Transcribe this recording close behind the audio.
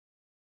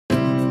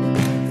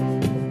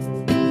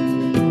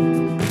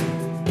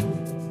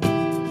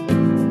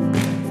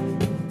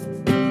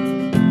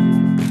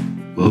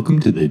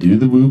Welcome to the Do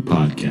the Woo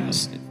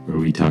podcast, where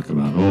we talk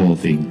about all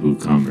things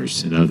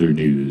WooCommerce and other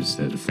news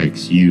that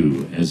affects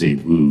you as a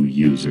Woo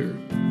user.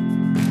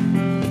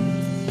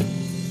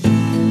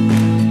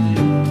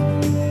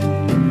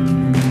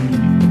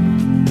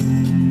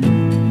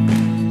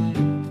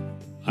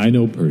 I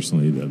know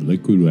personally that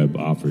Liquid Web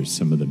offers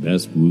some of the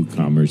best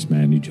WooCommerce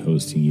managed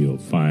hosting you'll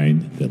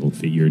find that'll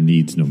fit your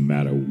needs no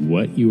matter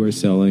what you are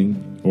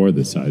selling or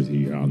the size of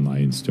your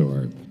online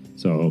store.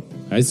 So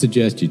I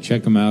suggest you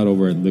check them out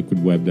over at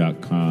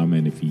liquidweb.com,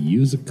 and if you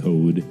use a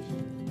code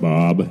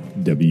BOBWPWOO,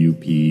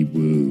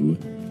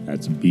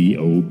 that's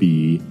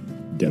BOBWPWOO,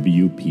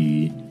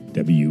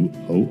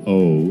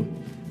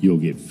 you'll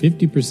get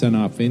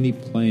 50% off any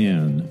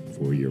plan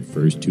for your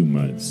first 2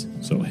 months.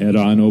 So head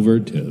on over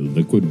to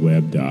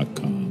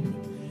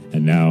liquidweb.com.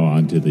 And now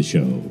on to the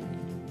show.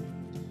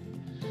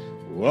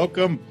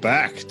 Welcome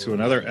back to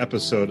another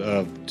episode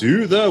of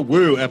Do the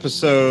Woo,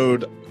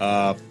 episode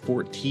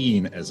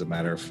 14, as a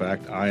matter of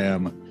fact. I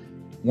am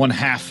one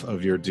half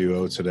of your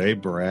duo today,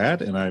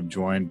 Brad, and I'm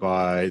joined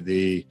by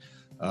the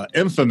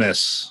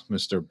infamous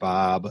Mr.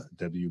 Bob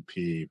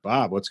WP.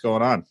 Bob, what's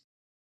going on?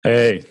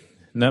 Hey,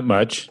 not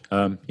much.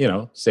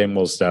 Same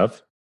old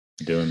stuff.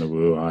 Doing the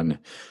woo on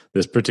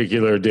this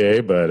particular day,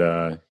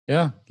 but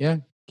yeah,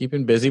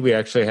 keeping busy. We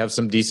actually have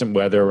some decent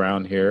weather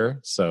around here,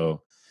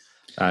 so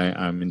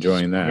I'm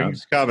enjoying that.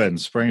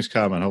 Spring's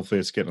coming. Hopefully,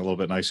 it's getting a little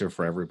bit nicer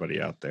for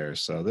everybody out there.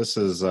 So this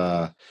is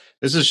a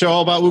show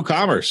all about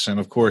WooCommerce and,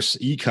 of course,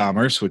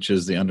 e-commerce, which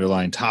is the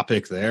underlying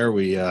topic there.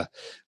 We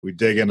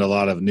dig into a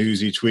lot of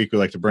news each week. We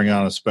like to bring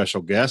on a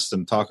special guest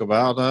and talk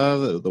about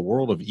the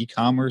world of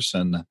e-commerce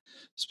and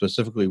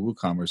specifically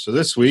WooCommerce. So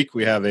this week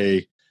we have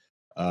a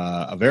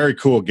very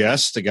cool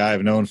guest, a guy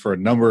I've known for a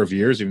number of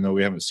years, even though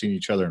we haven't seen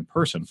each other in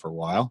person for a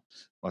while.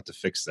 We'll have to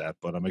fix that,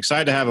 but I'm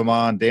excited to have him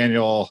on,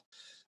 Daniel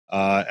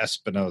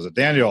Espinoza.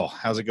 Daniel,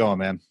 how's it going,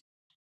 man?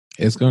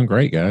 It's going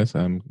great, guys.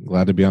 I'm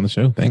glad to be on the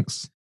show.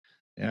 Thanks.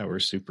 Yeah, we're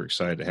super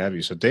excited to have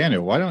you. So,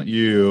 Daniel, why don't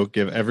you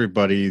give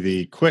everybody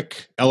the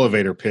quick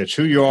elevator pitch,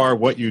 who you are,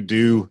 what you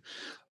do,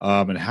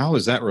 and how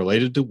is that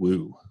related to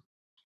Woo?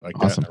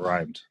 Like awesome. That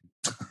rhymed.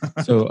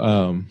 So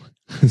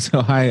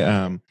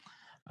hi.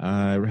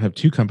 I have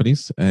two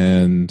companies,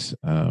 and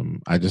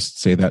I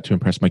just say that to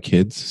impress my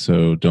kids.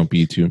 So don't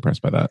be too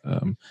impressed by that.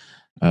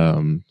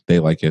 They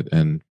like it,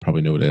 and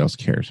probably nobody else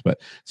cares. But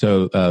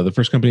so the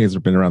first company that's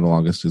been around the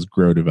longest is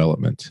Grow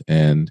Development,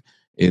 and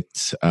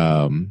it's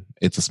a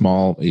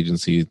small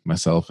agency.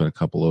 Myself and a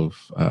couple of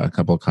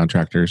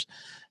contractors,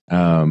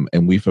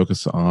 and we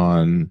focus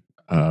on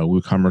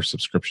WooCommerce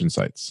subscription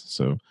sites.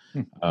 So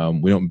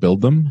we don't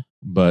build them,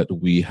 but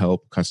we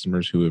help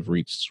customers who have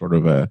reached sort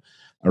of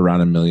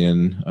around $1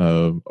 million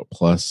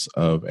plus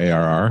of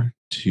ARR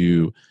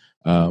to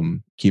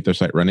keep their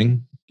site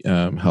running,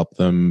 help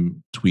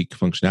them tweak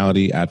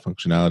functionality, add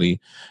functionality,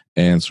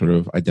 and sort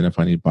of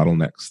identify any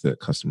bottlenecks that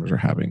customers are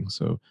having.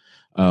 So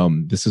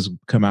this has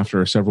come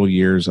after several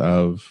years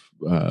of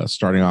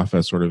starting off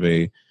as sort of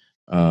a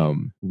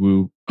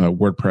WordPress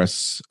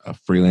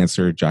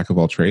freelancer, jack of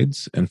all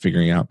trades, and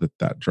figuring out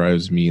that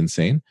drives me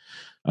insane.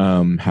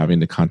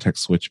 Having to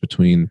context switch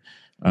between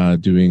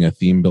doing a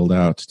theme build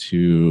out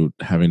to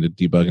having to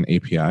debug an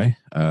API.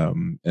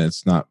 And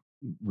it's not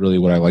really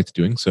what I liked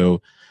doing.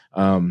 So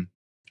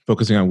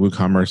focusing on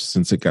WooCommerce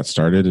since it got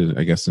started,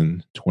 I guess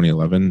in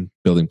 2011,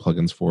 building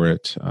plugins for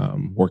it,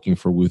 working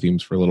for Woo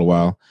Themes for a little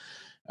while.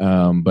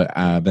 But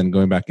then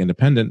going back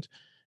independent,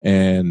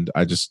 and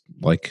I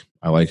like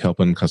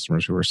helping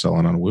customers who are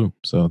selling on Woo.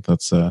 So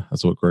that's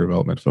what Grow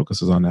Development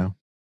focuses on now.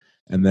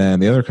 And then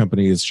the other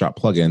company is Shop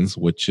Plugins,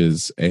 which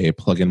is a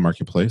plugin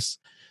marketplace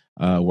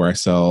where I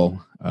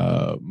sell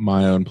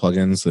my own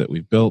plugins that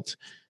we've built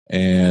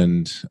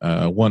and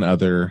one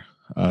other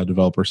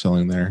developer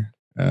selling there.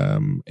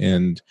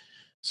 And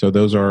so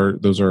those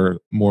are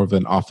more of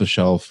an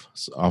off-the-shelf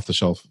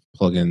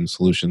plugin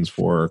solutions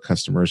for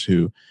customers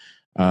who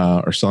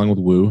are selling with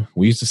Woo.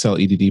 We used to sell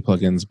EDD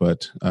plugins,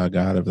 but got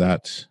out of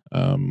that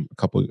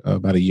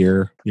about a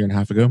year and a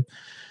half ago.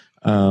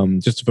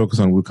 Just to focus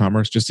on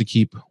WooCommerce, just to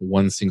keep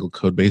one single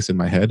code base in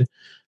my head,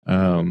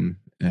 and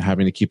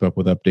having to keep up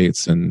with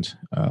updates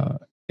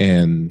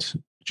and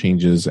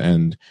changes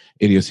and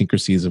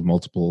idiosyncrasies of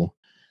multiple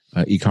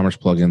e-commerce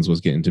plugins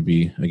was getting to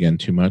be, again,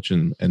 too much,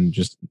 and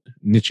just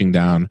niching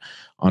down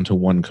onto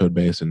one code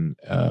base and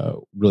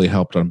really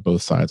helped on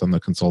both sides, on the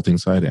consulting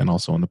side and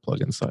also on the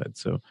plugin side.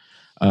 So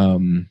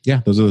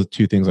those are the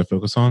two things I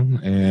focus on.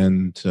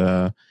 And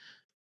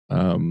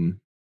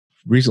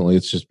recently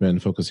it's just been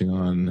focusing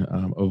on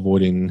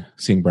avoiding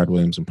seeing Brad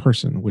Williams in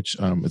person, which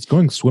it's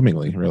going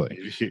swimmingly, really.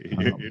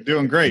 You're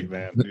doing great,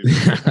 man.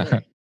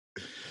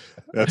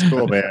 That's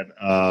cool, man.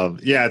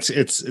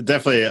 It's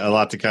definitely a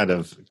lot to kind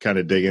of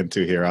dig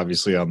into here,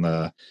 obviously on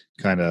the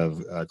kind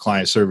of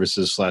client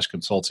services /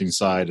 consulting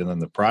side, and then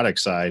the product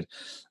side.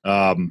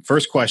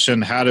 First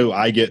question, how do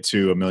I get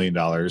to $1 million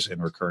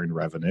in recurring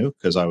revenue?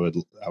 Because I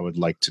would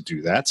like to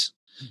do that.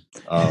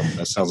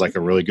 That sounds like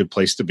a really good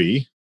place to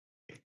be.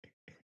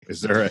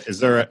 Is there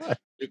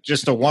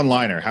Just a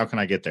one-liner. How can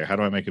I get there? How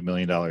do I make $1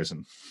 million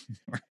in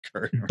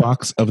recurring?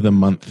 Box of the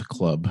month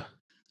club.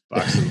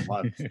 Box of the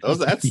month.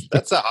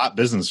 That's a hot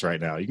business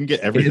right now. You can get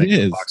everything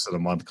in the box of the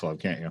month club,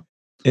 can't you?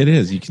 It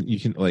is. You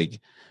can like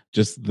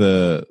just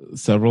the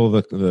several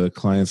of the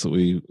clients that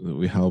we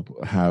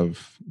help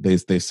have they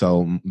use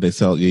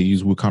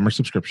WooCommerce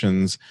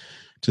subscriptions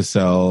to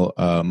sell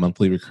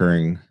monthly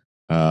recurring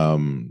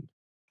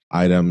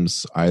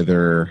items,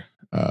 either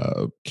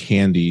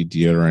candy,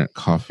 deodorant,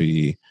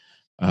 coffee,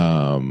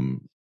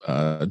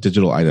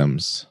 digital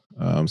items.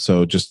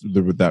 So just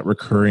that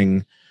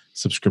recurring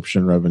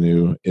subscription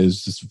revenue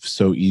is just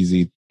so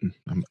easy.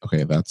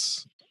 Okay,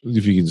 that's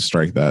if you can just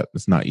strike that.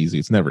 It's not easy.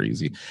 It's never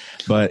easy,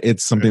 but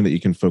it's something that you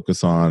can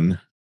focus on.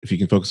 If you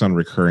can focus on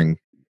recurring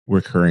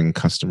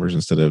customers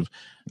instead of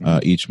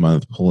each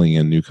month pulling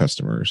in new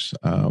customers,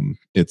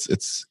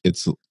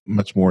 it's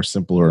much more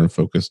simpler and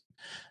focused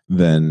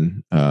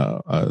than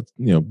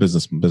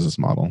business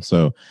model.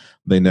 So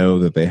they know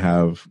that they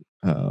have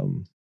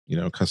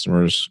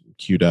customers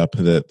queued up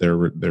that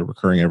they're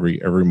recurring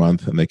every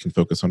month, and they can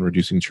focus on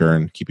reducing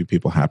churn, keeping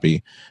people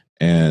happy,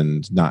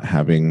 and not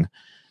having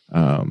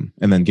and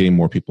then getting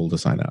more people to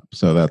sign up.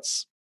 So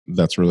that's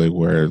really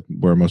where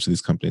most of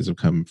these companies have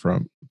come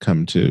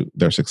to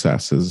their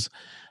success is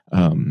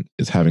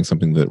having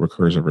something that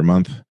recurs every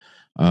month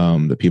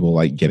that people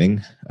like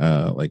getting.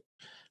 Like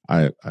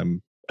I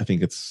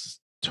think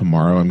it's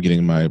tomorrow I'm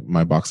getting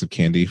my box of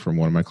candy from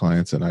one of my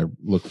clients, and I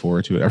look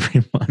forward to it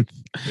every month.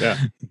 Yeah.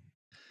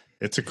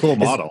 It's a cool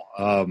model.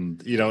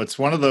 It's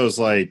one of those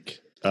like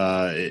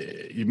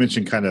you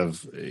mentioned kind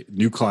of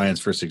new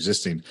clients versus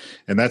existing,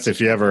 and that's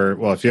if you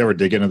ever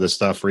dig into this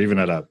stuff, or even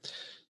at a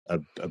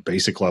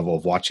basic level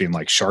of watching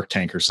like Shark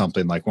Tank or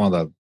something. Like one of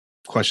the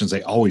questions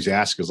they always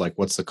ask is like,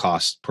 what's the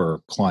cost per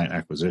client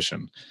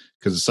acquisition?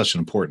 Because it's such an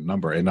important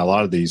number, and a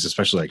lot of these,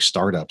 especially like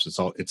startups,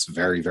 it's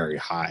very, very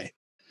high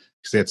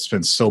because they have to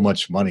spend so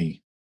much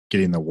money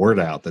getting the word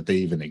out that they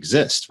even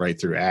exist, right,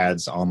 through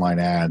ads, online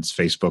ads,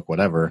 Facebook,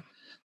 whatever.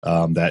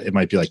 That it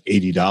might be like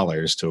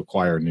 $80 to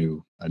acquire a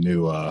new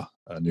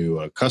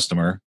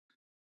customer,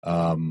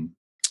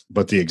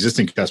 but the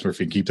existing customer, if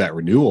you keep that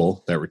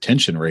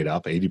retention rate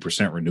up,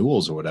 80%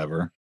 renewals or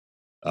whatever,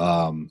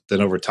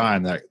 then over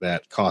time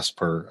that cost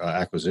per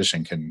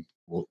acquisition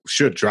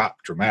should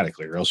drop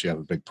dramatically, or else you have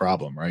a big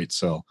problem, right?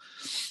 So,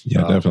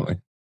 yeah, definitely,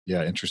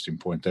 yeah, interesting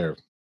point there.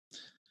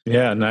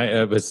 Yeah, and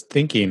I was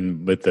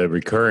thinking with the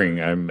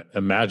recurring, I'm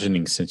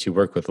imagining, since you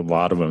work with a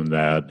lot of them,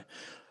 that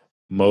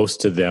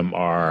most of them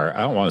are,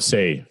 I don't want to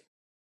say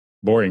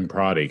boring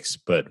products,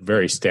 but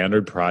very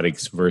standard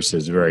products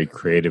versus very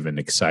creative and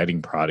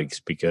exciting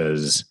products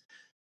because,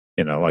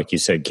 like you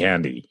said,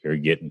 candy, you're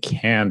getting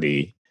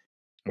candy.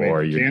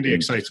 Candy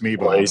excites me,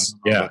 Bob.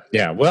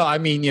 Yeah. Well, I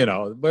mean,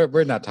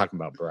 we're not talking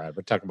about Brad.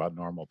 We're talking about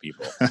normal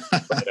people.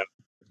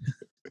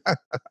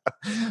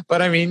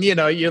 But I mean,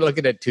 you're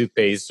looking at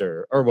toothpaste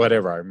or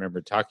whatever. I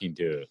remember talking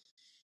to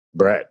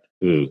Brett,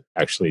 who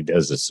actually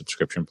does a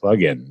subscription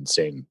plugin, and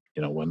saying,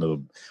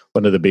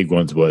 one of the big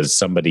ones was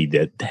somebody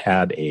that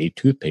had a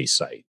toothpaste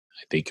site,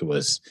 I think it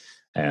was,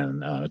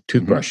 and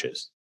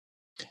toothbrushes,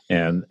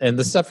 and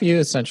the stuff you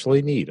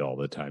essentially need all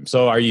the time.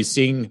 So, are you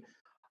seeing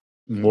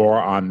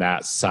more on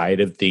that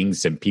side of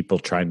things and people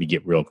trying to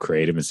get real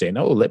creative and saying,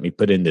 "Oh, let me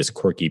put in this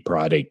quirky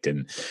product,"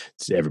 and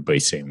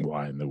everybody's saying,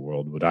 "Why in the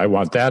world would I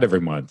want that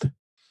every month?"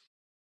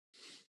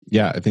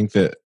 Yeah, I think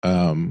that.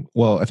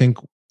 I think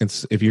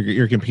it's if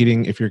you're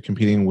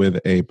competing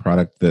with a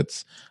product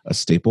that's a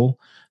staple,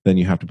 then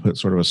you have to put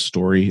sort of a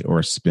story or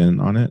a spin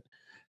on it.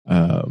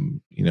 If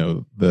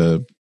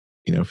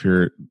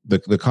you're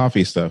the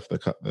coffee stuff,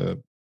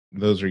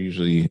 those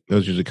usually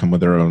come with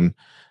their own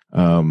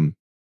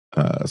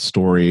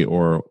story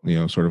or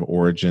sort of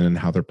origin and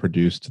how they're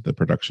produced, the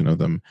production of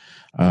them,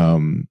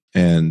 and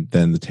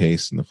then the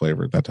taste and the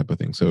flavor, that type of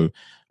thing. So,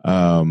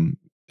 and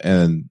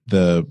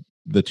the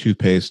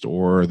toothpaste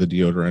or the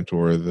deodorant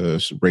or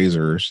the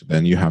razors,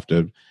 then you have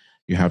to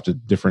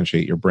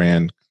differentiate your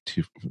brand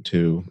to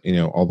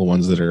all the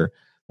ones that are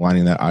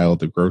lining that aisle at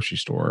the grocery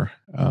store,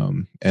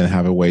 and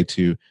have a way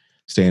to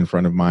stay in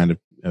front of mind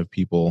of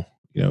people,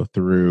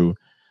 through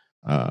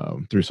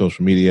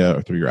social media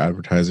or through your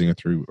advertising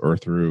or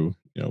through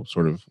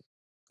sort of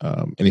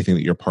anything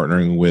that you're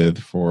partnering with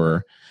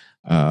for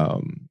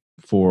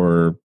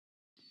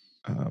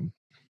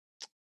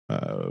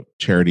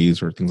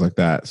charities or things like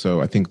that.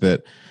 So I think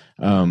that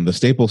the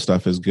staple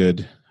stuff is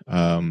good.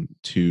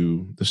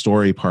 To the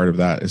story part of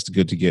that is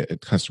good to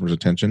get customers'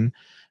 attention,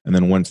 and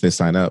then once they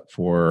sign up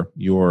for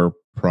your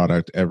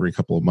product every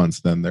couple of months,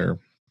 then they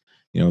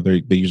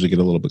usually get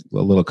a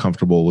little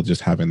comfortable with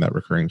just having that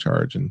recurring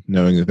charge and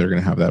knowing that they're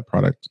going to have that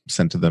product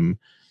sent to them,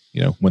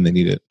 when they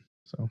need it.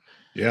 So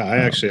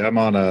yeah, I'm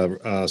on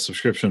a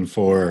subscription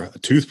for a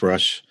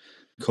toothbrush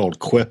called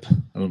Quip.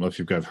 I don't know if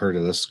you've guys heard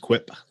of this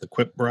the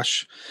Quip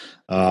brush.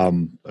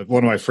 One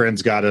of my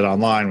friends got it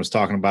online, was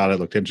talking about it,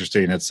 looked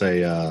interesting. It's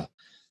a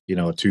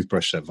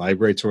toothbrush that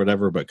vibrates or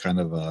whatever, but kind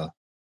of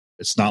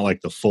it's not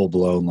like the full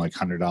blown like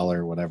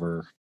 $100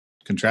 whatever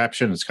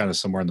contraption. It's kind of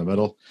somewhere in the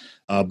middle.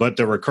 But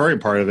the recurring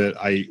part of it,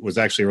 I was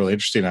actually really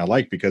interesting. I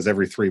like because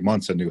every 3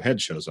 months a new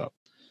head shows up.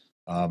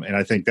 And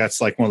I think that's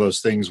like one of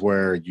those things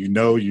where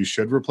you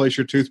should replace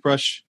your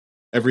toothbrush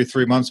every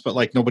 3 months, but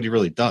like nobody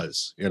really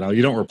does.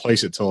 You don't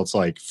replace it till it's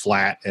like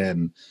flat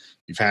and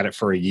you've had it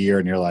for a year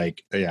and you're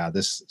like, yeah,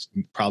 this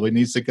probably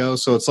needs to go.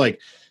 So it's like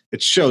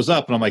it shows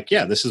up and I'm like,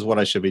 yeah, this is what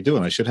I should be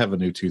doing. I should have a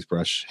new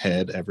toothbrush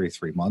head every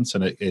 3 months,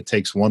 and it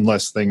takes one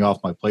less thing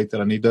off my plate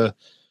that I need to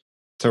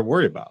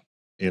worry about.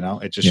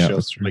 It just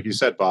shows, like you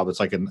said, Bob, it's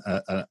like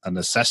a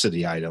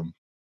necessity item.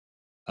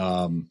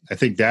 I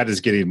think that is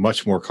getting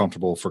much more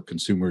comfortable for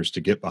consumers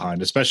to get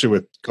behind, especially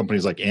with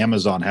companies like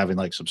Amazon having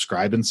like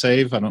subscribe and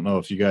save. I don't know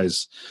if you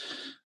guys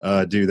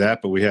do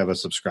that, but we have a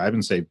subscribe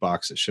and save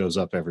box that shows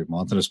up every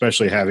month. And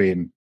especially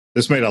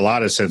this made a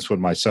lot of sense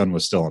when my son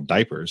was still in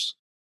diapers,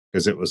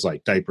 because it was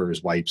like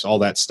diapers, wipes, all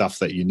that stuff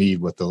that you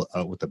need with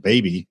the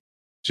baby,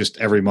 just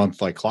every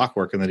month like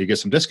clockwork. And then you get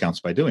some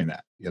discounts by doing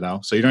that,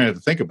 so you don't have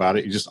to think about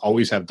it. You just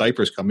always have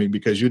diapers coming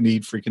because you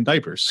need freaking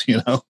diapers,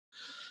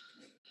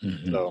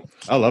 Mm-hmm. So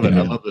I love it.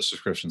 I love the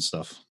subscription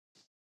stuff.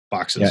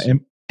 Boxes. Yeah,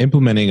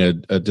 implementing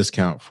a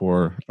discount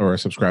or a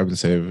subscribe and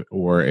save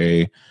or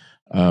a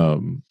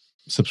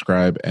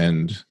subscribe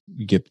and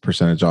get the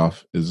percentage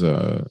off is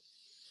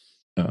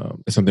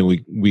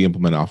something we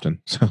implement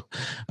often. So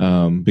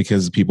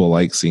because people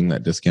like seeing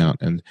that discount,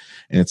 and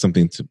it's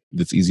something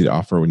that's easy to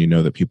offer when you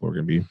know that people are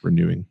going to be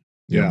renewing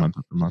month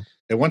after month.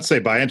 And once they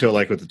buy into it,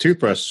 like with the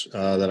toothbrush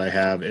that I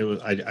have,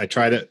 I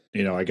tried it,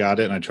 I got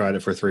it and I tried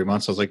it for 3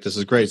 months. I was like, this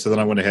is great. So then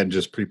I went ahead and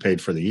just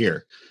prepaid for the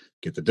year,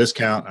 get the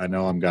discount. I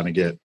know I'm going to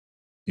get,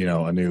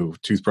 a new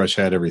toothbrush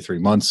head every 3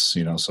 months,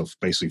 so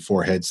basically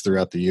 4 heads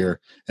throughout the year.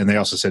 And they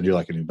also send you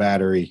like a new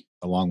battery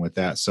along with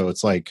that. So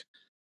it's like,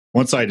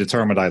 once I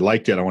determined I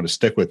liked it, I want to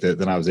stick with it,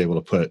 then I was able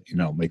to put,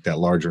 make that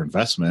larger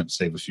investment,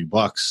 save a few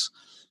bucks,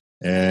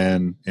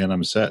 and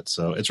I'm set.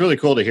 So it's really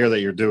cool to hear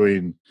that you're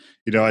doing,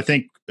 I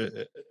think,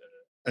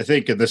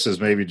 and this is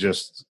maybe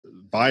just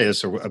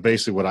bias or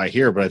basically what I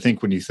hear, but I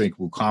think when you think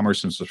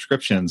WooCommerce and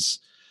subscriptions,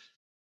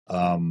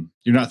 you're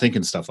not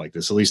thinking stuff like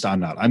this. At least I'm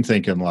not. I'm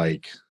thinking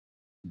like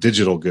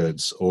digital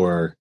goods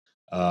or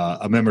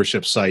a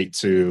membership site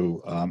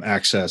to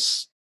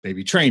access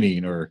maybe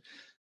training or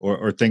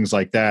things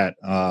like that.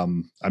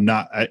 I'm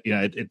not,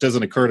 it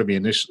doesn't occur to me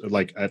initially,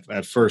 like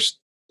at first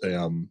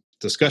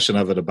discussion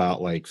of it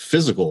about like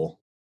physical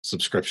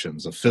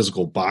subscriptions, a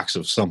physical box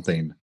of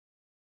something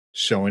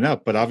showing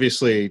up. But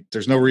obviously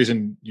there's no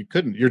reason you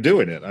couldn't. You're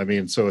doing it. I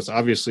mean, so it's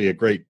obviously a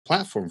great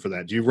platform for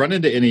that. Do you run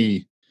into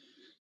any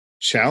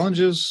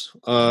challenges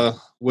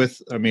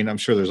I'm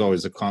sure there's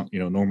always the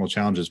normal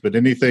challenges, but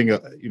anything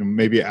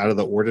maybe out of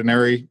the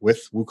ordinary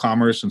with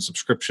WooCommerce and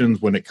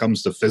subscriptions when it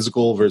comes to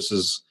physical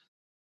versus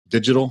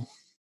digital?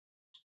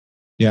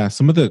 Yeah,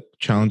 some of the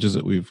challenges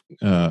that we've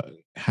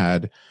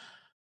had,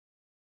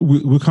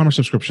 WooCommerce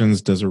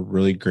subscriptions does a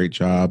really great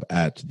job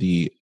at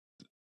the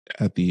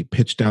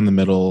pitch down the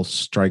middle,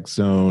 strike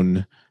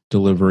zone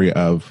delivery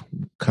of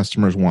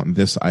customers want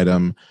this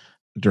item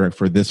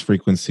for this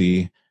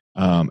frequency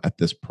at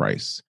this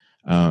price.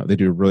 They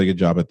do a really good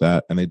job at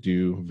that, and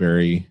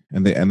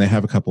they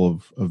have a couple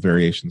of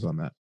variations on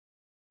that.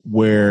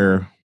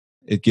 Where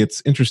it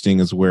gets interesting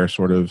is where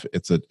sort of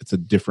it's a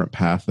different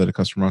path that a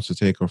customer wants to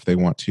take, or if they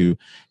want to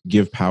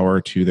give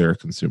power to their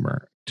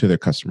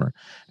customer,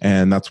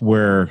 and that's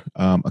where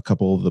a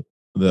couple of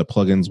the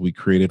plugins we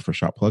created for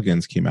Shop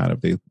Plugins came out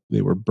of. They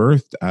were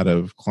birthed out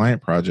of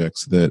client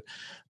projects that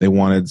they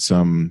wanted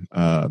some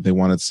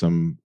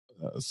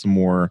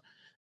more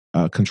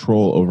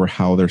control over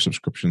how their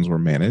subscriptions were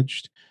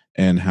managed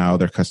and how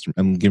their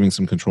and giving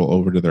some control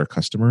over to their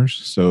customers.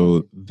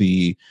 So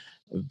the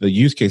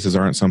use cases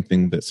aren't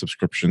something that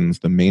subscriptions,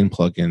 the main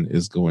plugin,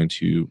 is going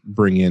to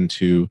bring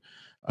into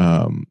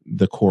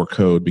the core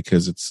code,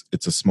 because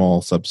it's a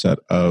small subset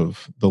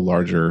of the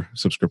larger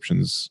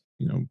subscriptions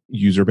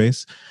user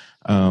base.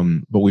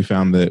 But we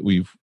found that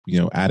we've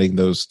adding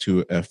those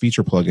to a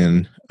feature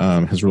plugin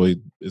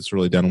it's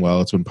really done well.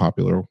 It's been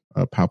popular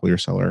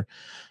seller,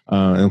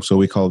 and so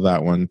we call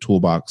that one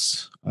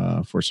Toolbox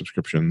for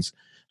subscriptions.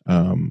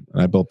 And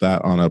I built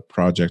that on a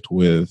project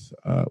with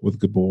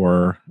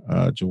Gabor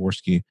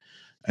Jaworski,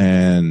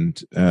 and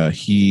that's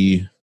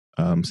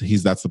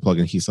the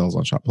plugin he sells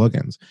on Shop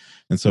Plugins.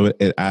 And so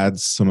it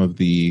adds some of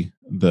the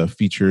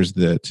features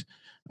that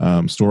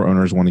store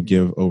owners want to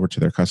give over to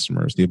their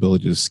customers, the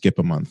ability to skip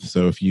a month.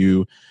 So if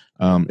you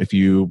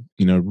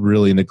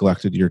really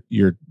neglected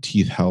your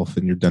teeth health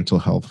and your dental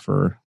health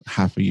for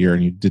half a year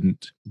and you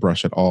didn't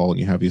brush at all, and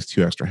you have these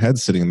 2 extra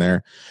heads sitting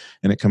there,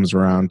 and it comes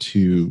around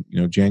to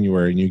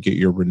January and you get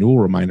your renewal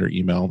reminder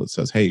email that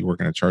says, hey, we're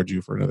going to charge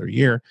you for another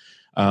year,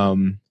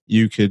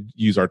 you could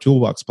use our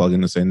Toolbox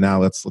plugin to say, now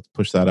let's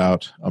push that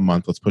out a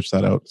month, let's push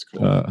that out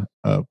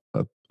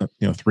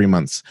 3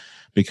 months,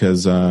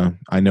 because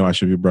I know I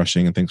should be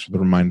brushing, and thanks for the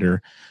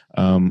reminder.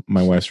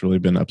 My wife's really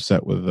been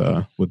upset with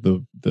the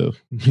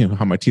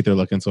how my teeth are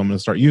looking, so I'm going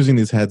to start using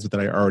these heads that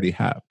I already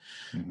have.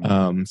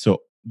 Mm-hmm.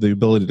 So the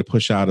ability to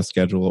push out a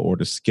schedule or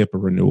to skip a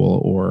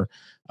renewal or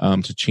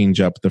to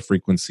change up the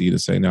frequency to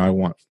say, no,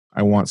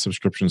 I want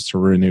subscriptions to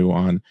renew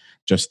on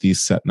just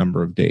these set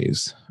number of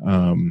days.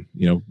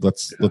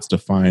 Let's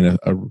define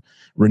a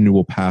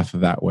renewal path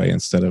that way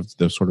instead of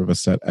the sort of a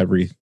set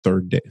every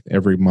third day,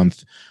 every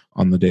month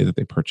on the day that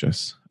they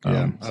purchase. I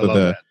love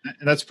that.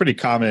 And that's pretty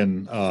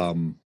common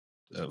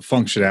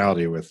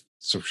functionality with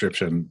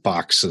subscription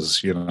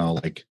boxes.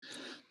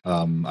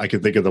 I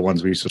can think of the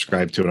ones we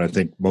subscribe to, and I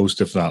think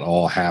most, if not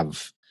all,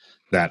 have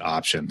that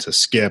option to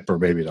skip or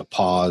maybe to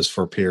pause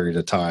for a period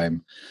of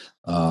time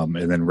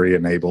and then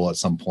re-enable at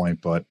some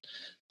point. But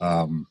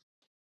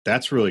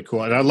that's really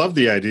cool. And I love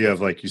the idea of,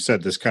 like you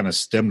said, this kind of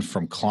stemmed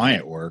from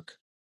client work,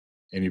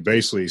 and you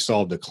basically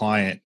solved a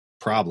client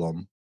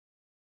problem,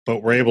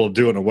 but we're able to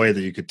do it in a way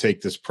that you could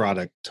take this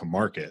product to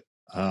market.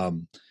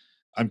 I'm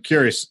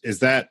curious, is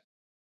that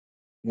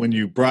when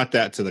you brought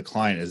that to the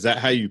client, is that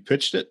how you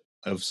pitched it,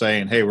 of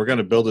saying, hey, we're going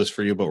to build this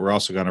for you, but we're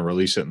also going to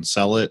release it and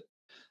sell it?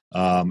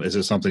 Is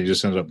it something you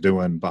just ended up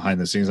doing behind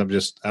the scenes? I'm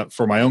just,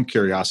 for my own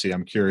curiosity,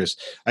 I'm curious.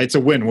 It's a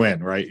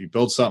win-win, right? You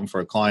build something for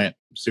a client,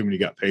 assuming you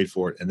got paid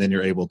for it, and then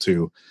you're able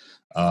to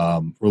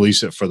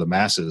release it for the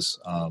masses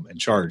and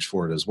charge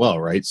for it as well,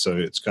 right? So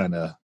it's kind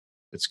of,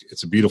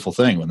 it's a beautiful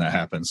thing when that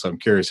happens. So I'm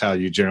curious how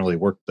you generally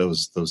work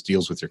those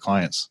deals with your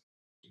clients.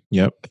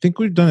 Yep. I think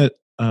we've done it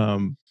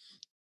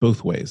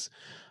both ways.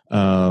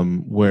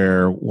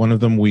 Where one of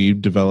them we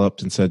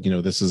developed and said,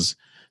 this is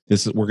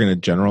we're going to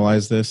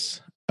generalize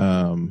this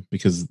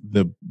because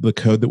the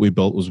code that we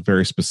built was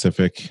very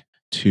specific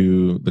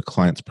to the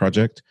client's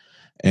project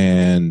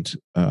and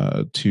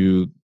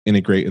to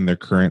integrate in their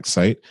current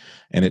site,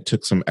 and it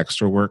took some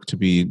extra work to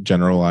be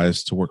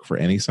generalized to work for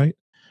any site.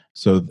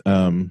 So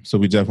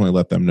we definitely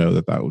let them know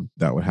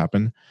that would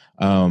happen.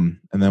 And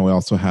then we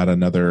also had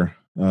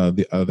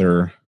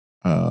the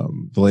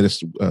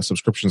latest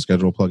subscription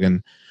schedule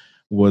plugin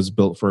was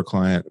built for a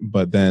client,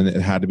 but then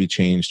it had to be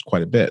changed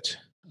quite a bit.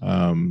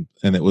 And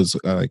it was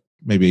like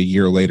maybe a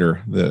year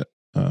later that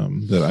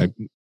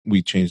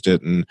we changed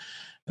it, and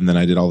then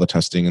I did all the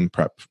testing and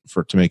prep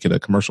to make it a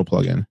commercial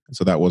plugin.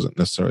 So that wasn't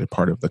necessarily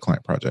part of the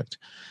client project.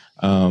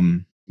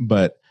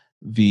 But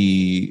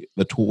the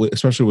tool,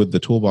 especially with the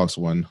toolbox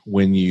one,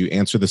 when you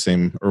answer the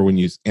same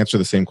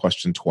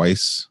question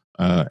twice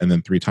and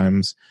then 3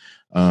 times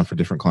for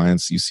different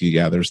clients, you see,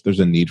 there's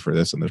a need for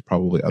this, and there's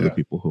probably other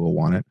people who will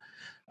want it.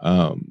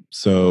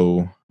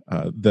 So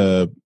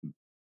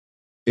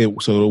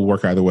it'll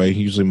work either way.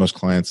 Usually most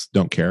clients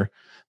don't care.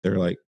 They're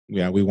like,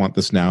 we want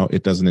this now.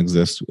 It doesn't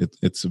exist.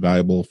 It's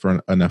valuable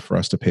enough for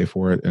us to pay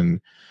for it. And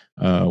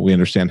we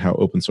understand how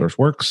open source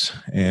works,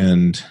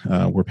 and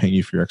we're paying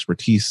you for your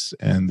expertise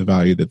and the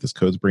value that this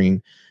code's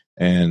bringing.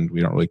 And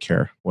we don't really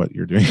care what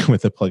you're doing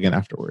with the plugin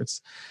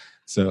afterwards.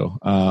 So,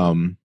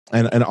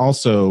 and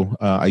also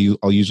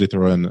I'll usually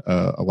throw in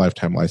a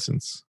lifetime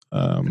license.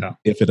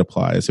 If it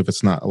applies, if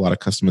it's not a lot of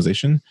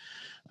customization,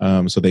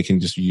 so they can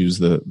just use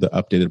the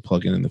updated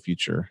plugin in the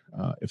future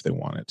if they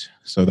want it.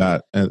 So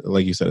that,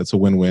 like you said, it's a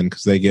win-win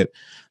because they get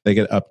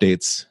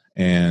updates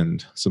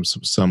and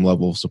some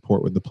level of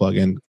support with the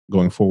plugin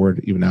going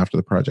forward, even after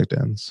the project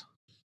ends.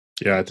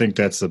 Yeah, I think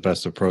that's the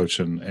best approach,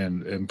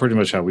 and pretty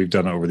much how we've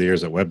done it over the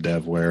years at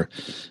WebDev, where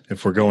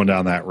if we're going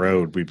down that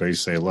road, we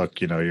basically say, look,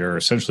 you're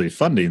essentially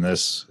funding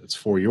this. It's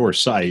for your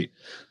site.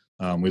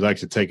 We'd like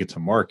to take it to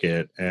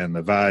market, and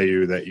the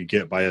value that you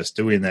get by us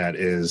doing that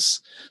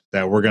is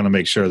that we're going to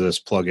make sure this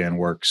plugin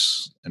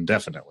works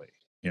indefinitely,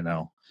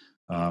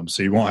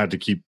 so you won't have to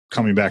keep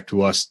coming back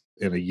to us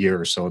in a year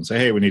or so and say,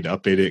 hey, we need to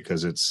update it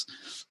because it's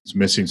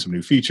missing some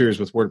new features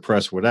with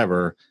WordPress,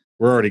 whatever.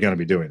 We're already going to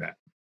be doing that,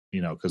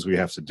 because we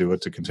have to do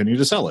it to continue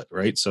to sell it,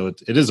 right? So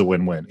it is a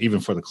win-win, even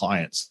for the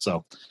clients.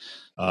 So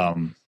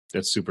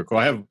that's super cool.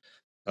 I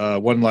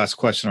have one last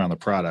question around the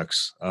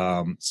products.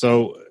 For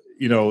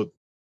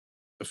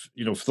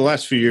the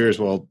last few years,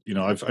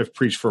 I've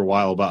preached for a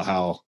while about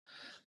how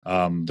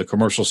the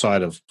commercial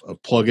side of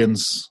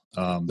plugins,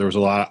 there was a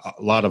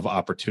lot of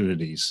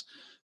opportunities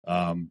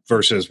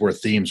versus where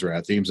themes are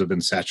at. Themes have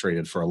been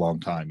saturated for a long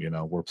time,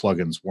 where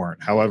plugins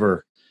weren't.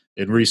 However,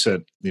 in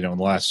recent, in the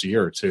last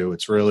year or two,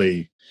 it's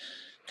really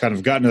kind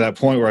of gotten to that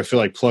point where I feel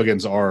like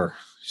plugins are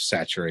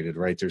saturated,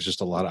 right? There's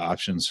just a lot of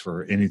options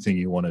for anything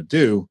you want to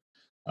do.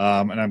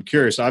 And I'm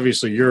curious,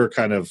 obviously you're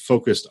kind of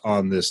focused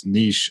on this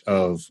niche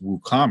of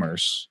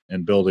WooCommerce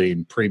and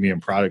building premium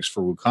products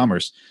for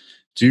WooCommerce.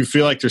 Do you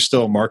feel like there's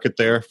still a market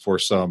there for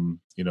some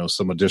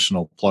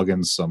additional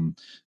plugins?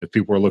 If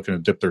people are looking to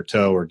dip their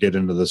toe or get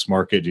into this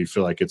market, do you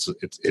feel like it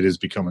is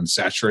becoming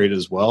saturated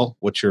as well?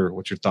 What's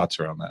your thoughts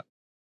around that?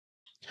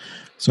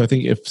 So I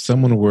think if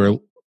someone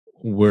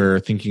were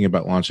thinking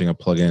about launching a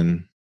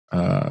plugin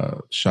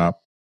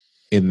shop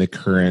in the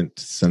current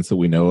sense that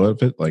we know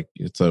of it, like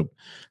it's a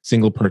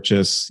single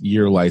purchase,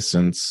 year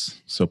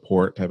license,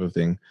 support type of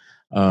thing,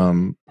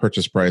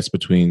 purchase price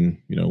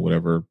between,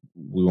 whatever,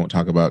 we won't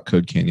talk about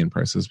Code Canyon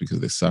prices because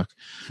they suck,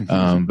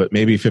 but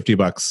maybe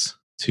 $50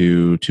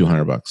 to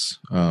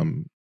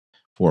 $200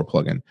 for a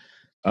plugin.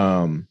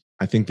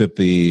 I think that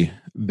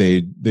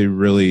they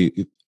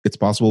really, it's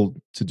possible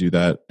to do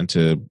that and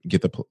to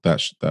get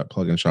that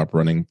plugin shop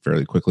running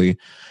fairly quickly.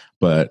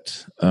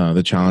 But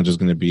the challenge is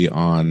going to be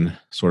on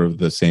sort of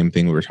the same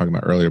thing we were talking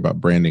about earlier about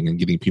branding and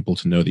getting people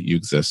to know that you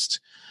exist.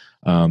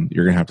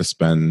 You're going to have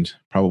to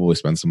probably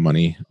spend some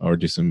money or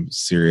do some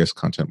serious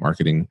content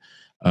marketing,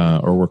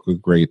 or work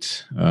with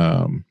great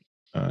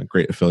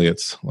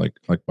affiliates like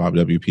Bob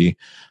WP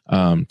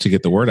to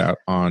get the word out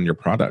on your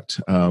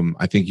product.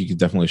 I think you could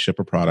definitely ship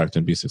a product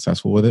and be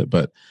successful with it,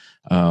 but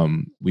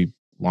we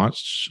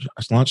launched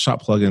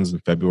Shop Plugins in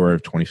February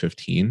of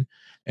 2015,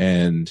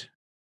 and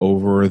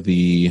over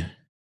the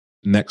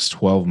next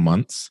 12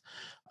 months,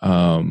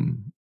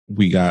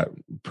 we got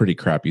pretty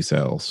crappy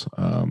sales.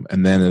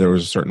 And then there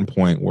was a certain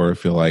point where I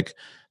feel like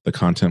the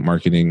content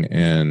marketing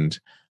and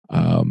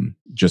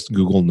just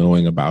Google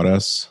knowing about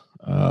us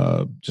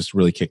just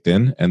really kicked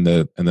in, and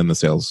then the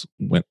sales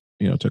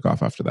took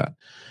off after that.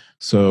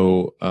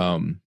 So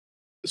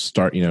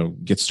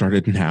get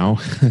started now.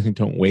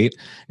 Don't wait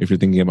if you're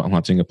thinking about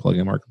launching a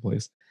plugin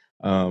marketplace.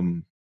 But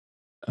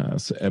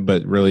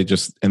really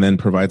just, and then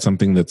provide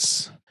something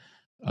that's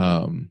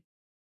going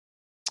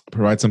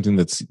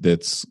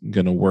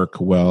to work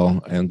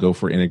well and go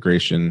for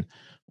integration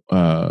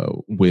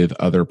with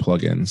other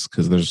plugins,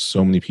 because there's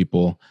so many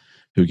people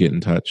who get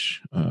in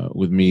touch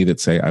with me that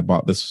say, I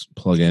bought this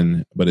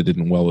plugin, but it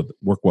didn't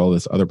work well with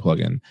this other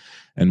plugin.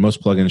 And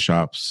most plugin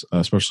shops,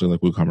 especially like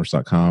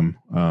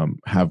WooCommerce.com,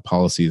 have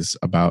policies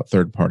about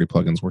third-party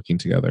plugins working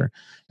together,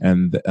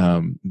 and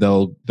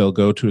they'll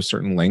go to a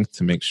certain length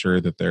to make sure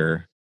that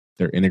they're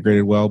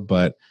integrated well.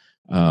 But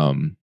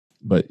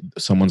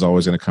someone's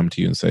always going to come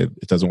to you and say,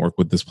 it doesn't work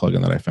with this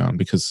plugin that I found,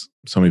 because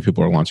so many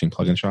people are launching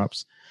plugin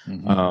shops.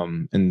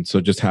 Mm-hmm. And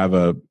so just have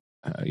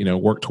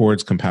work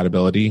towards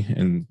compatibility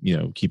and,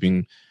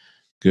 keeping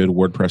good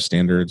WordPress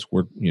standards,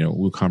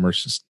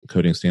 WooCommerce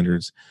coding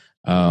standards.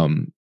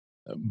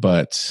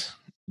 But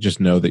just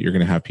know that you're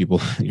going to have people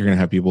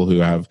who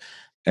have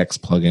X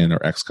plugin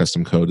or X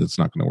custom code that's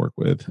not going to work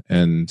with.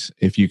 And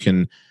if you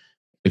can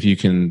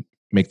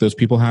make those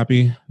people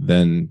happy,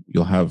 then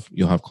you'll have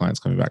clients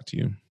coming back to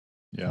you.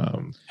 Yeah.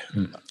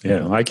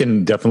 I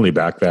can definitely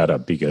back that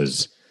up,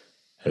 because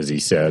as he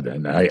said,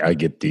 and I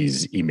get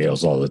these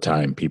emails all the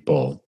time,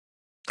 people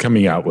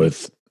coming out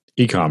with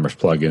e-commerce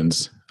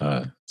plugins,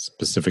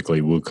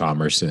 specifically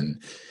WooCommerce.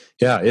 And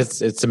yeah,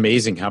 it's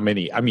amazing how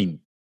many, I mean,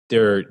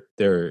 they've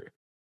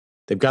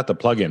got the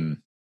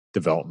plugin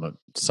development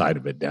side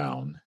of it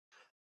down,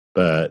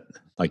 but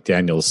like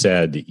Daniel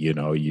said,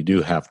 you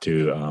do have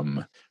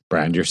to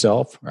brand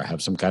yourself or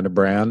have some kind of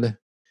brand,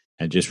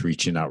 and just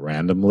reaching out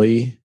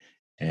randomly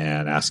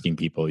and asking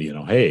people,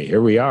 hey,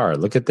 here we are,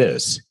 look at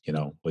this,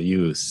 will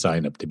you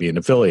sign up to be an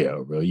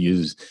affiliate? Will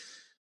you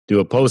do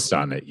a post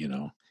on it?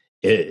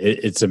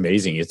 It's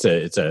amazing. It's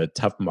a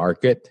tough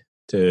market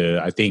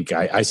I think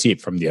I see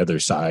it from the other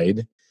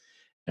side,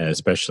 and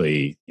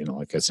especially,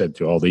 like I said,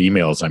 through all the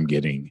emails I'm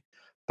getting.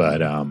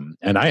 But,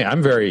 and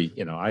I'm very,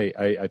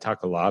 I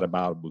talk a lot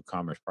about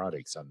WooCommerce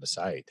products on the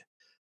site,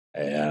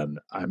 and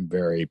I'm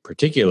very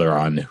particular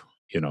on,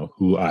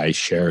 who I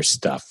share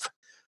stuff.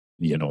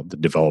 The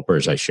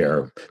developers I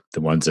share,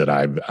 the ones that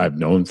I've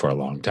known for a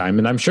long time.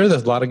 And I'm sure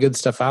there's a lot of good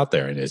stuff out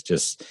there. And it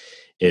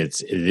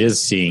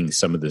is seeing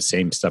some of the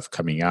same stuff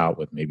coming out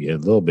with maybe a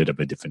little bit of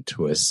a different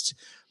twist.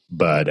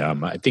 But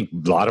I think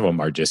a lot of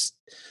them are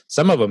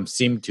some of them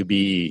seem to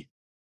be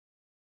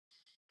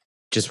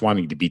just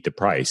wanting to beat the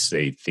price.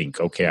 They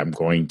think, okay, I'm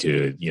going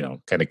to,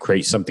 kind of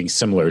create something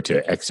similar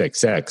to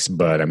XXX,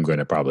 but I'm going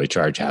to probably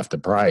charge half the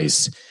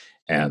price.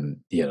 And,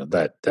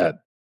 that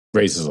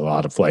raises a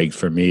lot of flags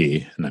for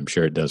me, and I'm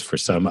sure it does for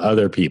some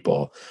other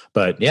people.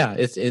 But yeah,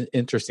 it's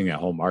interesting, that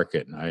whole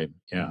market. And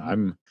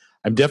I'm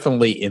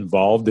definitely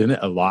involved in it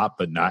a lot,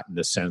 but not in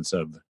the sense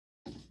of,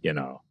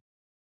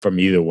 from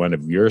either one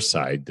of your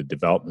side, the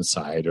development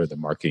side or the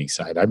marketing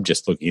side. I'm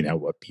just looking at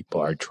what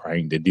people are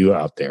trying to do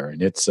out there.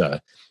 And it's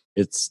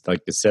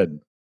like I said,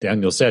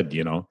 Daniel said, if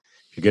you're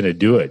going to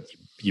do it,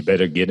 you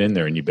better get in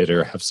there, and you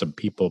better have some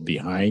people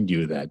behind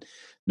you that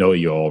know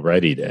you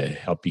already to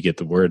help you get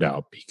the word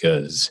out,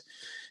 because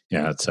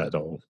it's that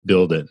old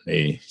build it,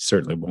 they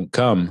certainly won't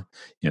come.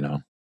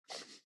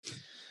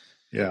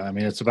 Yeah, I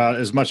mean, it's about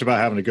as much about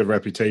having a good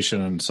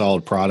reputation and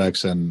solid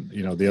products, and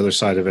the other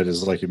side of it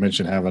is, like you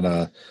mentioned, having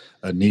a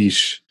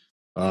niche.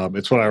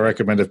 It's what I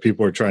recommend if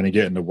people are trying to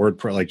get into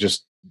WordPress, like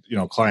just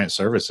client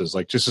services.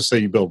 Like, just to say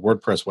you build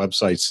WordPress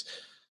websites,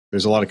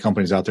 there's a lot of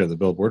companies out there that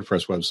build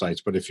WordPress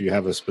websites, but if you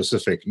have a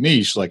specific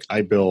niche, like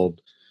I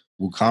build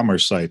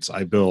WooCommerce sites,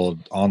 I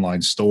build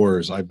online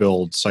stores, I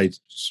build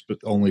sites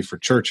only for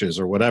churches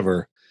or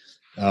whatever.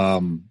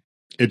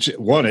 It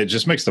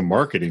just makes the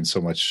marketing so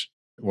much.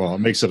 Well, it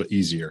makes it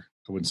easier.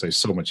 I wouldn't say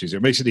so much easier.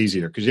 It makes it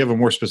easier because you have a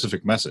more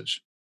specific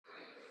message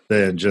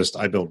than just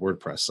I build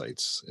WordPress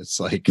sites. It's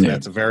like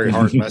that's a very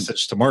hard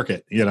message to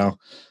market, and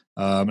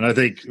I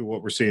think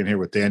what we're seeing here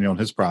with Daniel and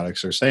his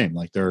products are same.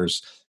 Like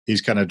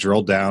he's kind of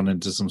drilled down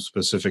into some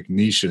specific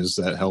niches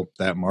that help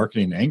that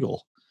marketing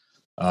angle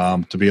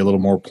to be a little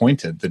more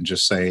pointed than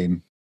just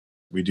saying,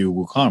 we do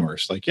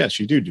WooCommerce. Like, yes,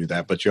 you do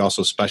that, but you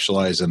also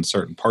specialize in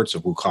certain parts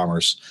of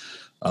WooCommerce,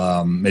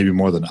 maybe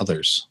more than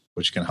others,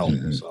 which can help.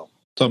 Mm-hmm. So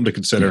something to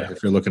consider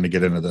if you're looking to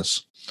get into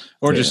this,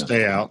 or just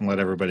stay out and let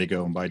everybody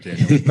go and buy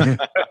Daniel.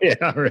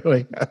 Yeah,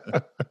 really.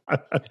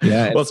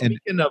 Yeah. Well,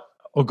 speaking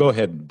of, go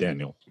ahead,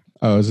 Daniel.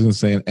 I was going to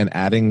say, and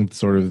adding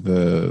sort of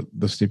the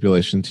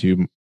stipulation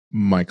to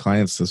my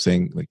clients, so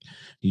saying like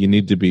you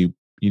need to be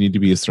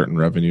a certain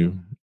revenue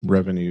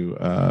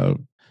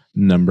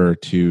number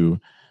to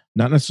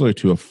not necessarily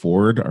to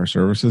afford our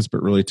services,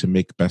 but really to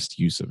make best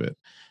use of it.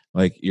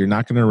 Like, you're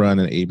not going to run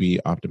an A/B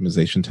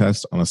optimization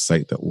test on a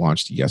site that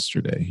launched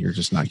yesterday. You're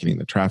just not getting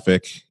the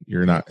traffic.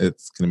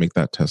 It's going to make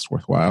that test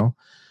worthwhile.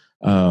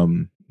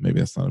 Maybe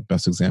that's not a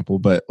best example,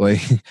 but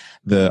like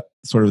the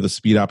sort of the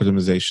speed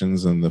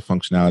optimizations and the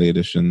functionality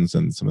additions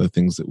and some of the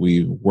things that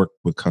we work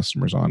with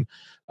customers on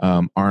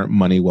aren't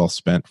money well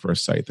spent for a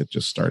site that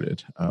just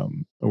started. I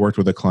worked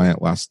with a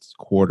client last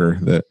quarter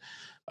that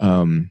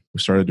we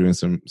started doing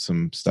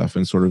some stuff,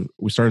 and sort of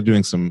we started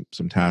doing some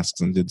tasks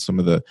and did some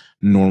of the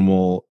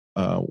normal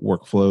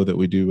workflow that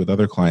we do with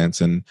other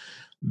clients, and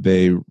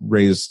they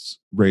raised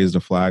a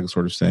flag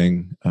sort of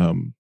saying,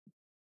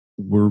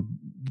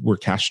 we're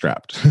cash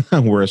strapped.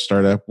 We're a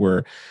startup.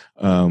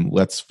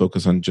 Let's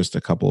focus on just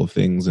a couple of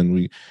things.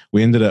 And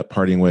we ended up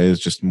parting ways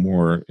just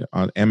more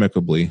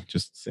amicably,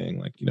 just saying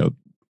like,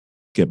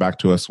 get back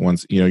to us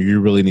once, you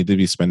really need to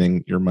be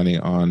spending your money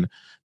on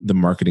the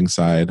marketing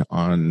side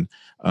on,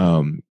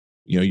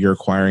 you're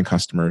acquiring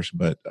customers,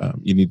 but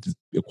you need to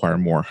acquire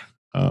more.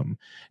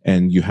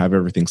 And you have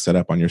everything set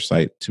up on your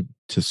site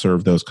to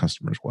serve those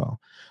customers well.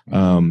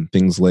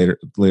 Things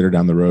later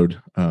down the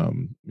road,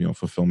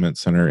 fulfillment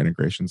center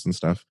integrations and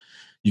stuff,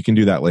 you can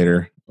do that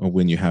later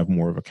when you have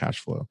more of a cash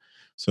flow.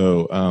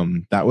 So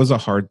that was a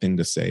hard thing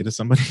to say to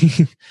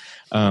somebody,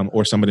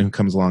 or somebody who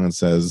comes along and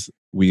says,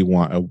 we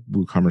want a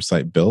WooCommerce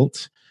site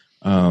built.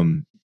 I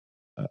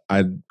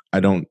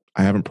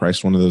haven't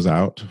priced one of those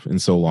out in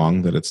so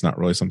long that it's not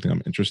really something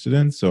I'm interested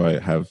in. So I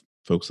have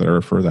folks that I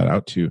refer that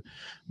out to.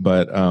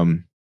 But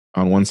on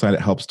one side,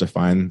 it helps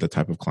define the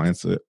type of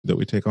clients that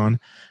we take on.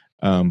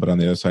 But on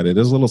the other side, it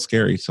is a little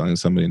scary telling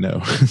somebody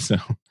no. So,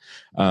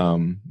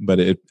 but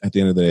at the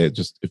end of the day,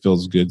 it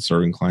feels good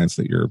serving clients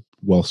that you're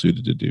well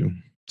suited to do.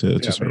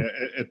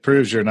 It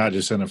proves you're not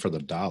just in it for the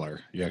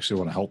dollar. You actually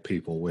want to help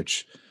people.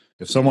 Which,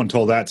 if someone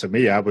told that to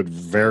me, I would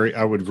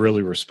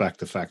really respect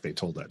the fact they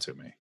told that to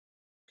me.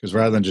 Because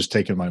rather than just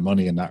taking my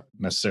money and not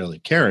necessarily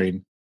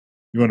caring,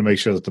 you want to make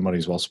sure that the money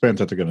is well spent,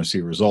 that they're going to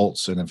see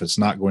results. And if it's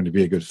not going to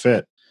be a good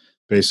fit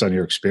based on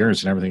your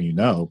experience and everything,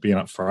 being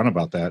upfront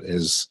about that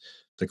is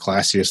the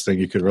classiest thing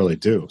you could really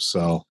do.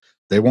 So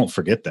they won't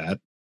forget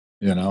that,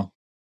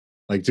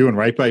 like doing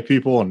right by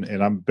people. And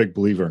I'm a big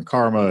believer in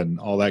karma and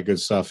all that good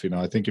stuff.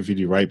 I think if you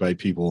do right by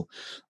people,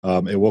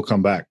 it will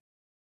come back,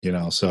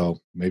 so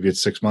maybe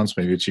it's 6 months,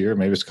 maybe it's a year,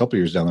 maybe it's a couple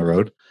years down the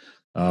road.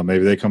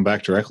 Maybe they come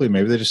back directly.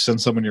 Maybe they just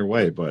send someone your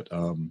way, but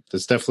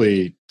this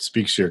definitely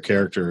speaks to your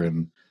character.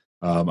 And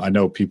I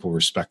know people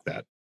respect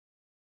that.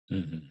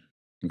 Mm-hmm.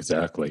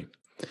 Exactly.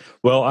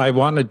 Well, I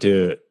wanted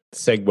to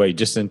segue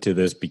just into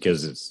this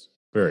because it's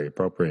very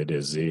appropriate.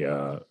 Is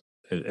and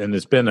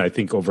it's been, I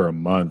think, over a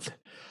month,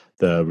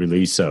 the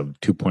release of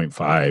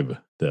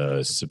 2.5,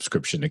 the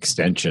subscription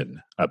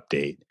extension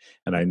update.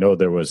 And I know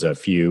there was a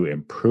few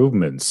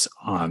improvements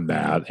on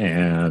that.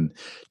 And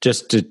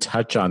just to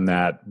touch on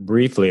that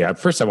briefly,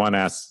 first I want to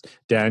ask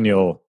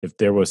Daniel if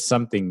there was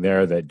something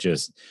there that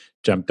just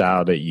jumped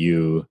out at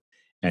you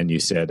and you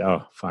said,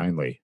 oh,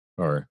 finally,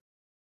 or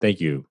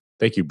thank you,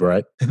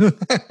 Brett.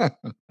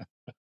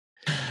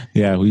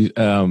 Yeah, we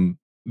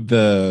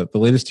the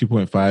latest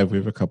 2.5, we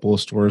have a couple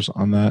of stores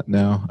on that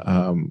now.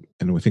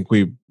 And we think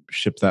we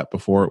shipped that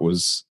before it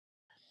was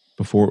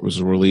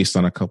released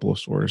on a couple of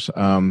stores.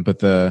 But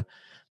the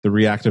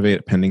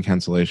reactivate pending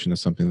cancellation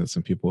is something that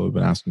some people have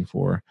been asking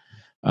for.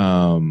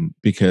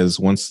 Because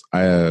once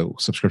a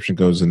subscription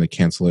goes into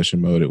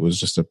cancellation mode, it was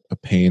just a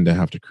pain to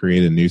have to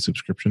create a new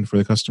subscription for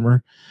the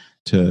customer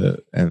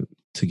to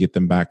get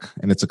them back.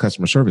 And it's a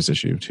customer service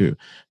issue too.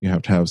 You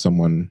have to have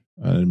someone,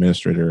 an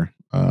administrator,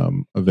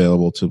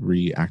 available to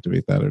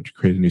reactivate that or to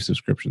create a new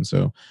subscription.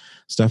 So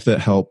stuff that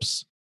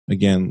helps,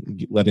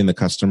 again, letting the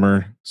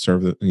customer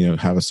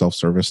have a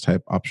self-service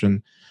type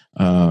option,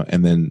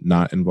 and then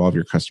not involve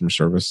your customer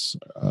service,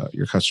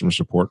 your customer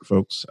support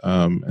folks,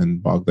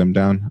 and bog them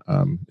down.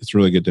 It's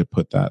really good to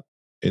put that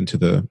into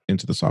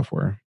the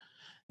software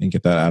and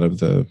get that out of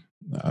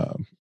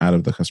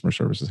the customer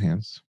service's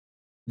hands.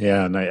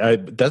 Yeah,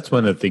 and that's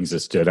one of the things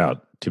that stood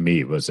out to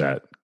me was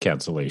that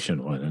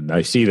cancellation one. And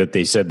I see that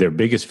they said their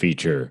biggest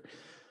feature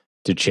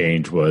to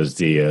change was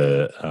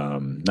the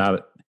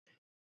not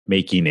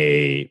making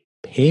a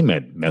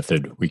payment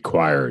method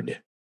required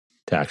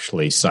to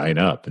actually sign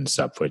up and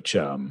stuff, which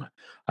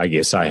I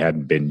guess I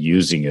hadn't been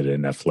using it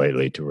enough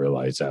lately to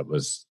realize that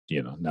was,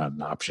 not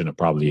an option. I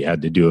probably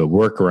had to do a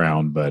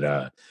workaround,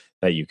 but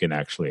that you can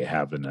actually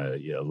have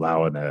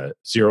allowing a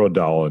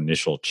 $0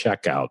 initial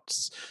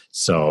checkouts.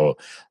 So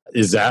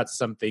is that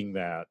something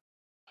that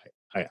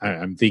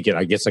I'm thinking,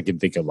 I guess I can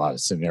think of a lot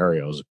of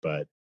scenarios,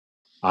 but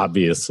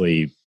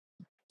obviously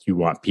you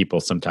want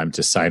people sometimes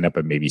to sign up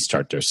and maybe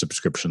start their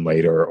subscription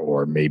later,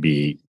 or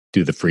maybe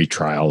do the free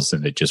trials,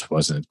 and it just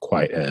wasn't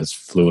quite as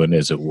fluent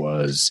as it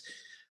was,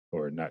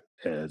 or not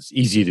as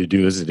easy to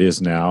do as it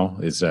is now.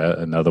 Is that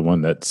another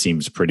one that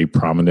seems pretty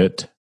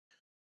prominent?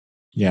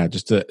 Yeah,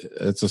 it's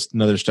just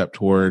another step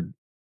toward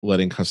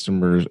letting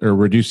customers, or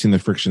reducing the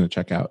friction at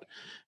checkout,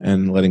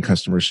 and letting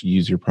customers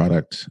use your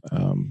product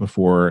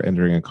before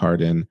entering a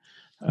card in,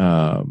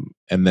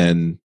 and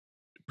then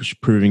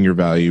proving your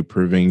value,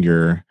 proving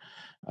your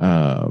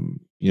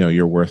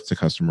your worth to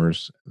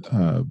customers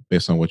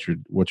based on what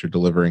you're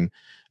delivering,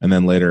 and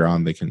then later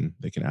on they can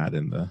add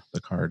in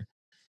the card.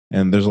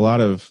 And there's a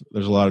lot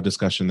of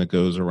discussion that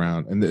goes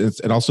around, and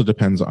it also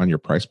depends on your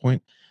price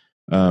point,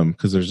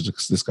 because there's a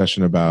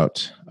discussion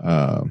about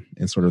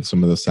in sort of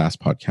some of the SaaS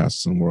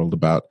podcasts in the world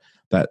about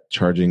that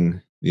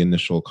charging the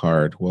initial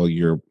card. Well,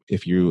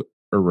 if you're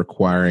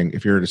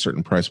at a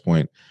certain price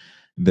point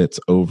that's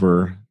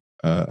over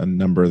a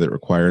number that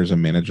requires a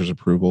manager's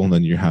approval,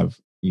 then you're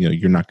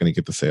not going to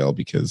get the sale,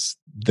 because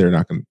they're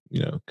not going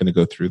to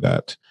go through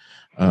that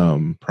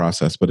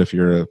process. But if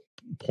you're a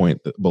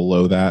point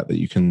below that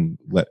you can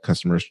let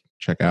customers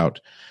check out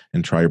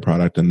and try your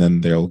product, and then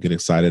they'll get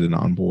excited and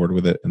on board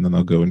with it, and then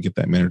they'll go and get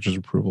that manager's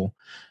approval.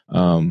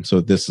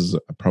 So this is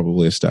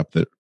probably a step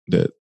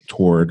that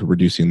toward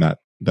reducing that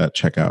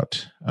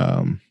checkout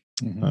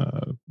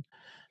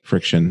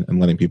friction, and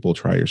letting people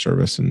try your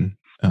service, and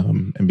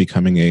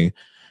becoming a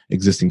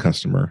existing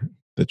customer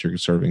that you're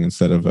serving,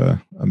 instead of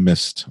a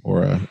missed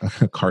or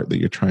a cart that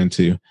you're trying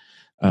to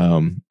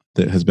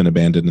that has been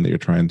abandoned and that you're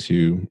trying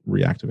to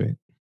reactivate.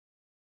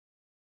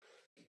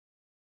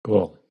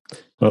 Cool.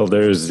 Well,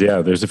 there's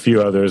a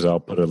few others.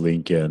 I'll put a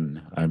link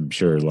in. I'm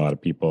sure a lot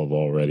of people have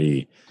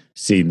already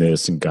seen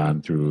this and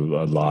gone through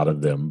a lot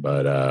of them,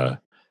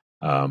 but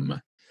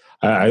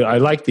I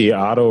like the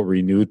auto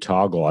renew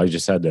toggle. I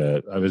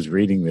was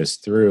reading this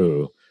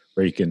through,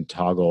 where you can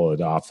toggle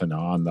it off and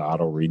on, the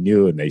auto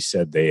renew, and they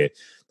said the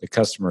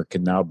customer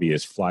can now be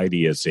as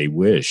flighty as they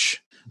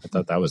wish. I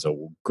thought that was a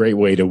great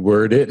way to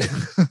word it.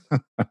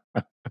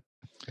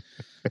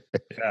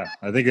 Yeah,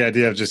 I think the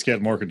idea of just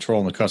getting more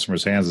control in the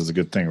customer's hands is a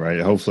good thing, right?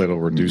 Hopefully it'll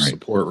reduce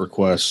support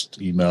requests,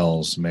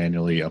 emails,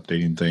 manually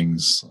updating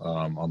things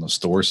on the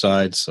store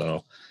side.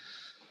 So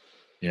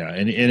yeah,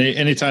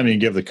 anytime you can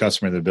give the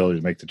customer the ability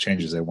to make the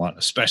changes they want,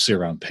 especially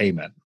around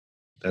payment,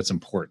 that's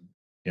important.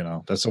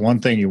 That's the one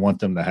thing you want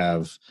them to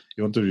have.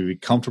 You want them to be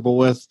comfortable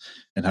with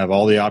and have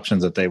all the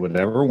options that they would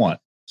ever want,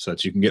 so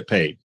that you can get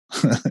paid.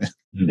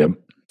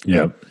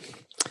 Yep.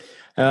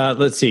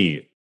 Let's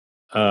see.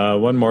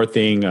 One more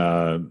thing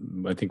I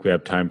think we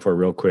have time for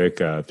real quick.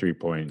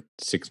 3.6.0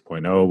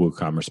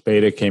 WooCommerce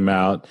beta came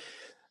out.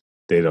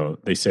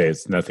 They say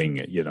it's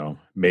nothing,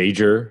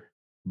 major,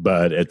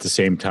 but at the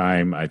same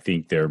time, I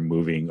think they're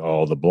moving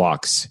all the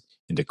blocks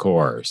into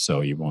core,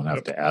 so you won't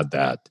have to add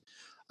that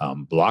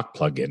block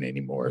plugin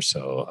anymore.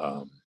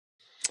 So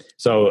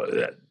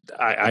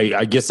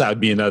I guess that would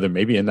be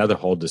another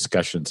whole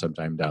discussion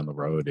sometime down the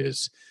road,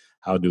 is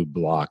how do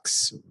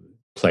blocks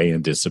play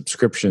into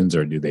subscriptions,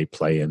 or do they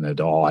play in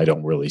at all? I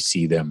don't really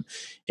see them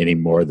any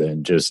more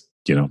than just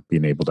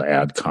being able to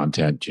add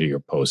content to your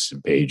posts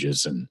and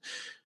pages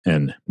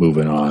and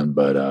moving on.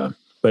 But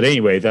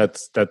anyway,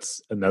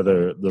 that's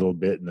another little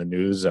bit in the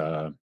news.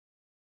 Had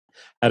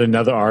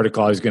another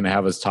article I was going to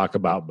have us talk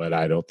about, but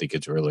I don't think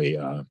it's really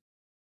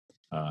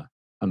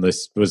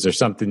unless, was there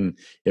something?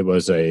 It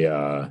was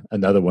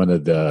another one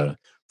of the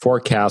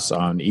forecasts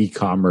on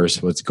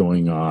e-commerce, what's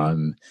going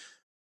on.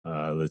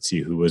 Let's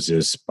see, who was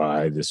this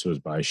by? This was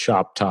by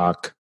Shop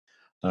Talk.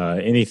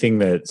 Anything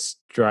that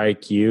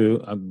strike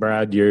you,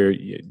 Brad?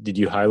 Did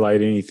you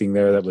highlight anything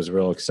there that was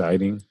real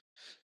exciting?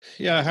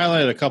 Yeah, I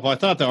highlighted a couple. I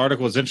thought the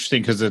article was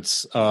interesting because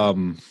it's,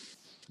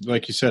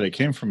 like you said, it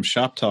came from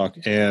Shop Talk,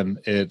 and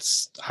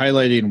it's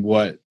highlighting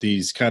what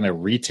these kind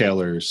of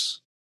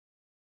retailers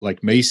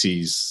like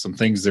Macy's, some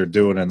things they're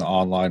doing in the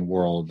online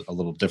world a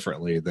little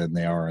differently than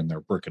they are in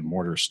their brick and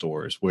mortar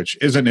stores, which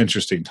is an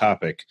interesting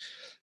topic.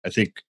 I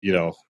think,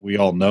 we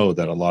all know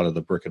that a lot of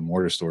the brick and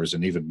mortar stores,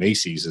 and even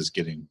Macy's, is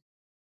getting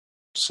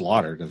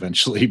slaughtered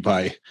eventually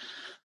by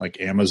like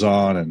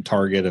Amazon and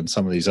Target and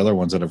some of these other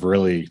ones that have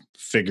really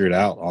figured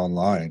out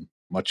online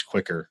much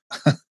quicker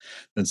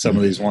than some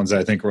of these ones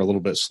that I think were a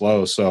little bit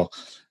slow. So,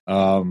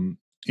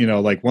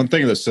 like one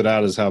thing that stood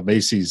out is how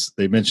Macy's,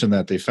 they mentioned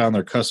that they found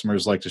their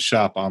customers like to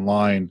shop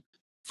online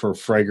for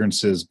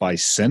fragrances by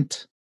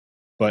scent,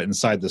 but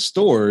inside the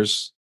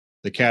stores,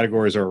 the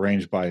categories are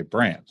arranged by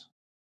brand.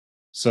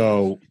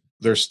 So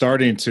they're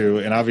starting to,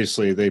 and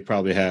obviously they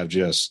probably have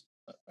just,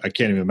 I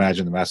can't even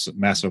imagine the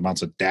massive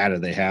amounts of data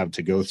they have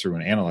to go through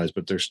and analyze,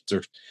 but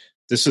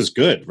this is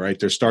good, right?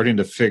 They're starting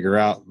to figure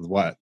out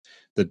what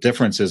the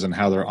difference is in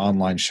how their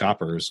online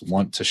shoppers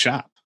want to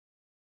shop.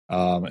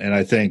 And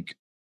I think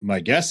my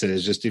guess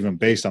is, just even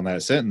based on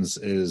that sentence,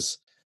 is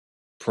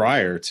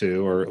prior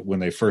to, or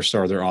when they first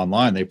started their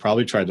online, they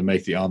probably tried to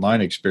make the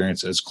online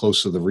experience as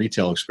close to the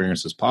retail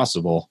experience as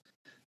possible.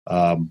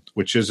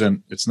 which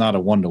it's not a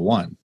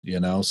one-to-one,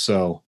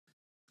 so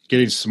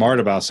getting smart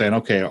about saying,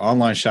 okay,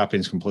 online shopping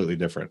is completely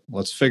different.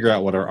 Let's figure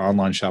out what our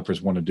online shoppers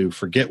want to do.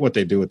 Forget what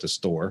they do at the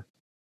store.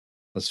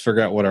 Let's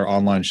figure out what our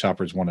online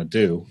shoppers want to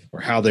do,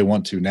 or how they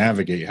want to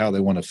navigate, how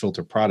they want to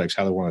filter products,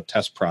 how they want to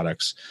test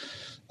products.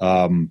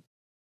 The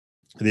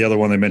other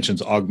one they mentioned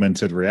is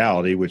augmented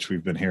reality, which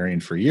we've been hearing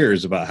for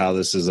years about how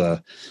this is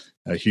a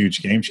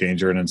huge game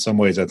changer. And in some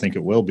ways, I think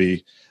it will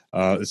be.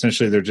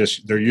 Essentially,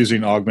 they're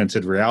using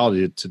augmented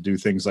reality to do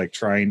things like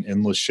trying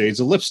endless shades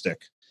of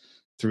lipstick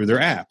through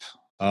their app.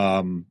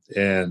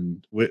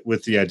 And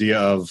with the idea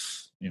of,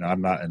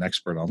 I'm not an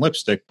expert on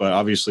lipstick, but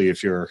obviously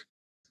if you're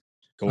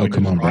going to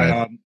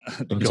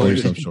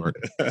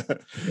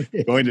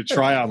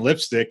try on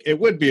lipstick, it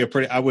would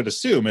be I would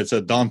assume it's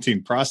a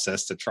daunting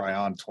process to try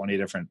on 20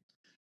 different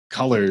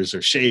colors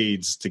or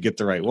shades to get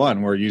the right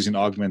one. We're using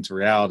augmented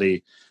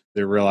reality.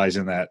 They're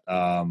realizing that,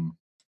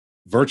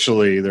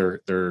 virtually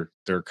their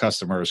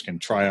customers can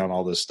try on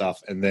all this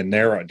stuff and then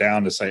narrow it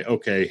down to say,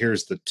 okay,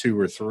 here's the 2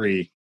 or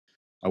 3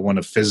 I want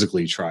to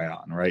physically try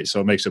on, right? So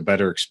it makes a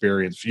better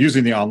experience.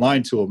 Using the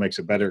online tool makes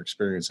a better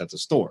experience at the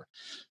store.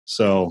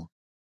 So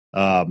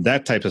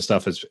that type of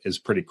stuff is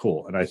pretty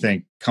cool. And I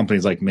think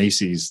companies like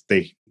Macy's,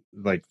 they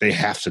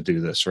have to do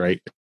this, right?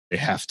 They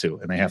have to,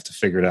 and they have to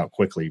figure it out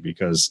quickly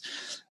because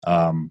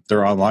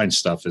their online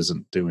stuff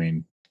isn't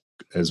doing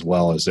as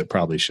well as it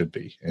probably should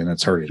be, and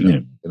it's hurting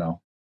them,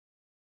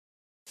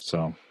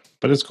 So,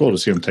 but it's cool to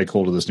see them take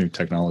hold of this new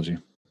technology.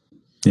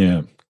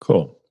 Yeah,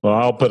 cool. Well,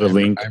 I'll put a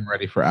link. I'm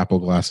ready for Apple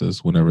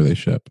glasses whenever they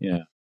ship. Yeah,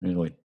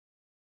 really.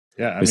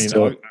 Yeah, I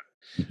mean,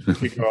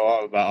 we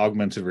go about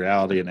augmented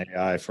reality and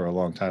AI for a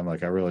long time.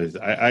 Like, I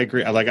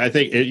agree. I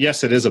think,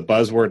 yes, it is a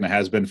buzzword and it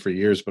has been for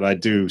years, but I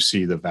do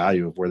see the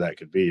value of where that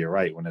could be. You're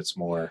right, when it's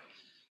more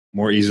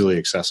easily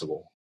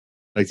accessible.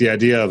 Like the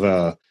idea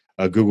of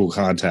a Google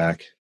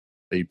contact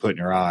that you put in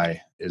your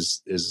eye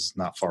is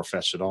not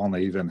far-fetched at all, and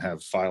they even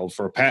have filed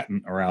for a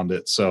patent around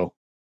it. So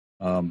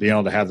being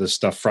able to have this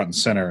stuff front and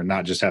center and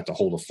not just have to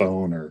hold a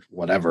phone or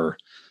whatever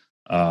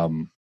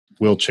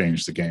will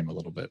change the game a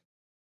little bit.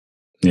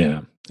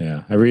 Yeah.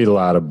 I read a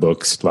lot of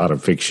books, a lot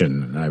of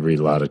fiction, and I read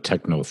a lot of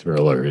techno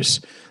thrillers,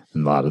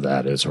 and a lot of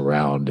that is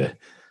around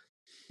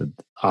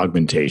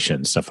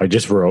augmentation stuff. I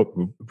just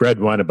read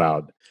one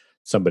about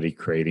somebody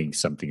creating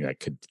something that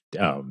could,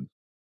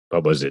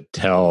 what was it,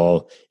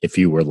 tell if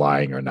you were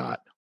lying or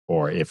not,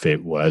 or if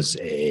it was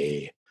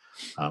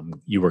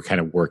you were kind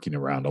of working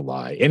around a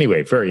lie.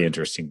 Anyway, very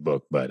interesting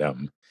book, but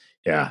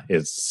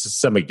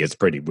some of it gets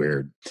pretty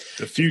weird.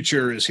 The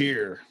future is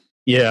here.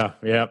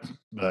 Yeah,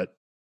 but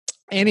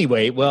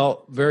anyway,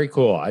 well, very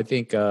cool. I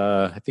think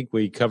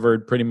we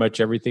covered pretty much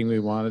everything we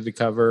wanted to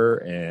cover,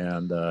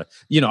 and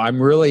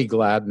I'm really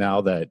glad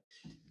now that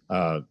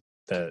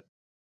that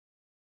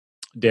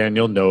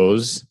Daniel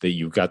knows that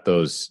you've got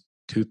those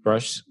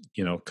toothbrushes,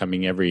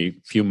 coming every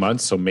few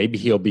months. So maybe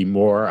he'll be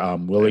more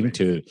willing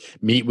to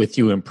meet with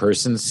you in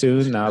person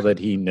soon. Now that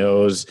he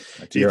knows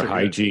your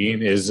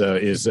hygiene is on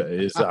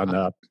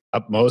the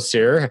utmost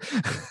here.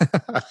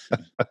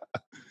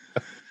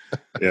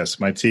 Yes,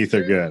 my teeth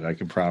are good. I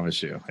can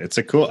promise you. It's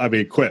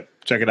Quip.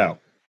 Check it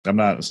out.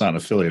 It's not an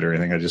affiliate or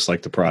anything. I just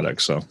like the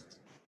product. So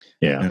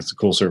yeah, it's a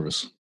cool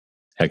service.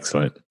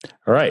 Excellent.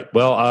 All right.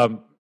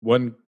 Well,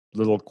 one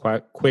little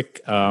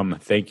quick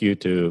thank you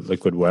to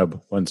Liquid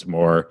Web once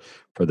more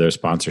for their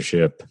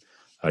sponsorship.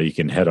 You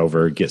can head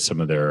over, get some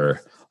of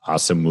their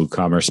awesome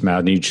WooCommerce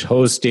managed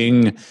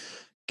hosting.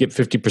 Get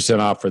 50%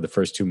 off for the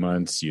first 2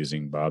 months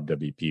using Bob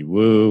WP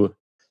Woo.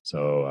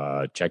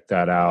 So check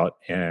that out.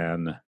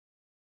 And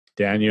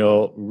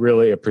Daniel,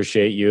 really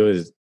appreciate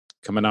you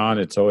coming on.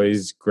 It's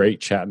always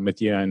great chatting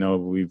with you. I know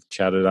we've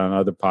chatted on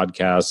other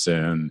podcasts,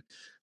 and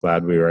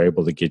glad we were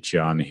able to get you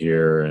on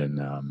here and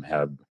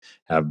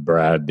have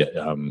Brad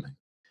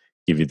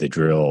give you the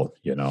drill.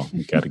 You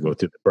got to go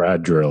through the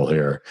Brad drill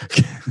here.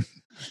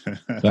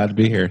 Glad to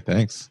be here.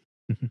 Thanks.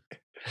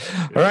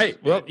 All right.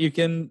 Well, you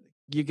can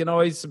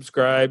always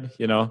subscribe.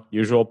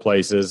 Usual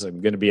places.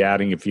 I'm going to be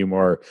adding a few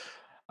more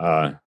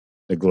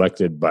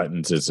neglected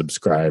buttons to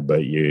subscribe,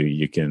 but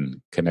you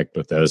can connect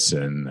with us,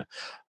 and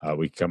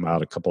we come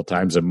out a couple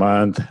times a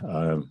month.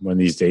 One of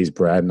these days,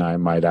 Brad and I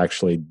might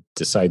actually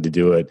decide to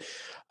do it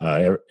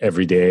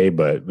every day,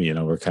 but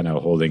we're kind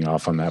of holding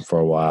off on that for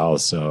a while.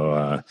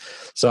 So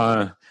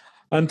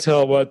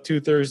until 2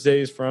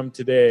 Thursdays from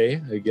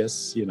today, I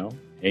guess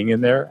hang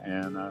in there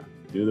and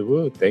do the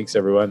woo. Thanks,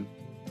 everyone.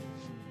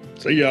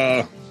 See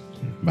ya.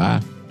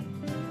 Bye.